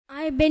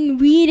I've been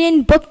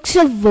reading books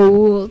of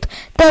old,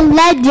 the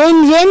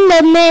legends and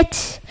the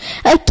myths,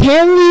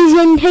 Achilles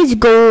and his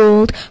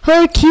gold,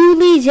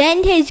 Hercules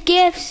and his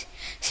gifts,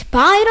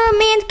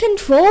 Spider-Man's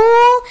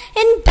control,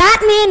 and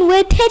Batman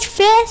with his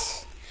fists.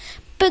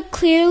 But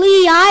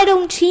clearly I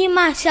don't see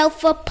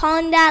myself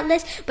upon that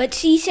list. But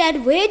she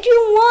said, where'd you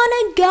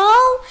wanna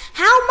go?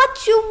 How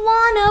much you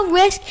wanna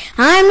risk?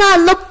 I'm not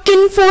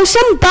looking for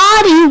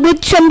somebody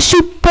with some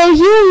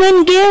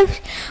superhuman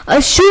gifts, a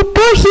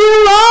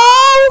superhero,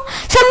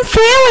 some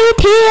fairy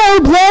tale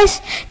bliss,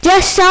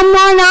 just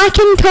someone I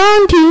can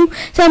turn to,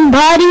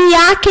 somebody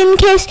I can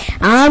kiss.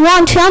 I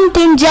want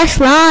something just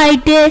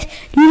like this.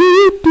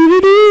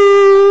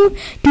 Do-do-do-do-do,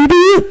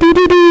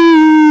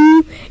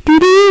 do-do-do-do-do,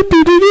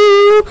 do-do-do-do-do.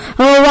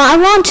 Oh, I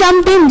want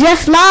something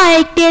just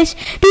like this.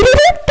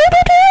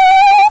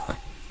 Do-do-do-do-do-do,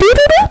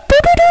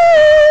 do-do-do-do-do-do,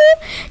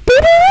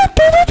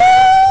 do-do-do-do-do-do.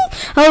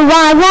 Oh,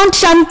 I want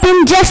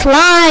something just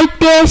like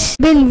this.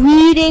 Been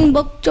reading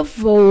books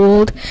of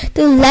old,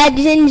 the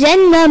legends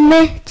and the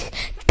myths,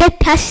 the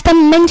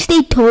testaments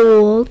they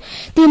told,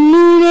 the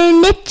moon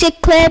and its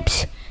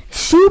eclipse.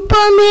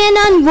 Superman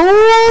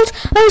unrolls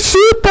a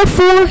suit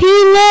before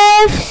he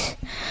lives.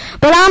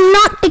 But I'm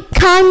not the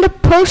kind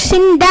of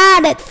person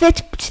that it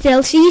fits. But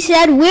still, she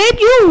said, where'd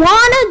you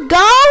wanna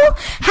go?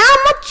 How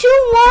much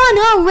you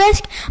wanna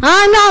risk?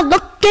 I'm not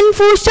looking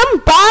for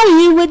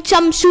somebody with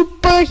some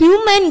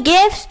superhuman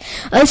gifts,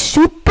 a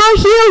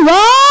superhero,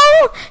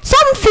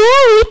 some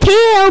fairy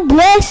tale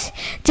bliss,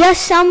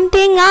 just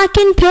something I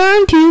can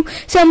turn to,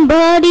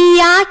 somebody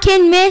I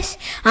can miss.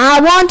 I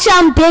want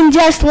something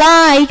just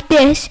like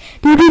this.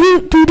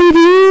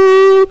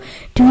 Do-do-do-do-do-do,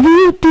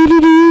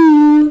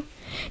 do-do-do-do-do,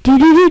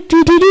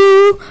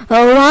 do-do-do-do-do-do.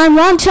 Oh, I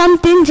want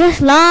something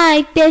just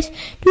like this.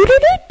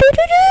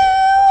 Do-do-do-do-do-do,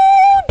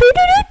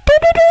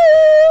 do-do-do-do-do-do,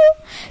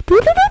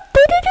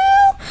 do-do-do-do-do-do.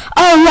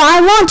 Oh,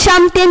 I want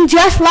something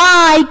just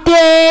like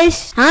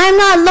this. I'm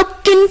not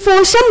looking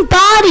for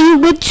somebody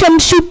with some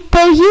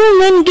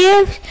superhuman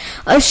gifts,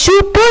 a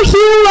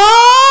superhero,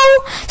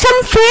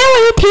 some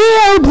fairy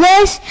tale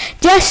bliss,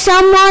 just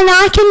someone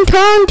I can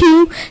turn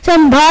to,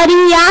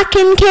 somebody I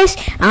can kiss.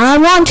 I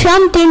want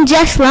something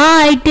just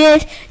like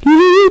this.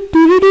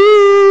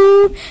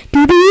 Do-do-do-do-do,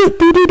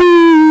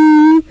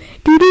 do-do-do-do-do,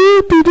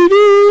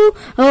 do-do-do-do-do.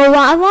 Oh,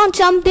 I want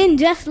something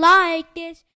just like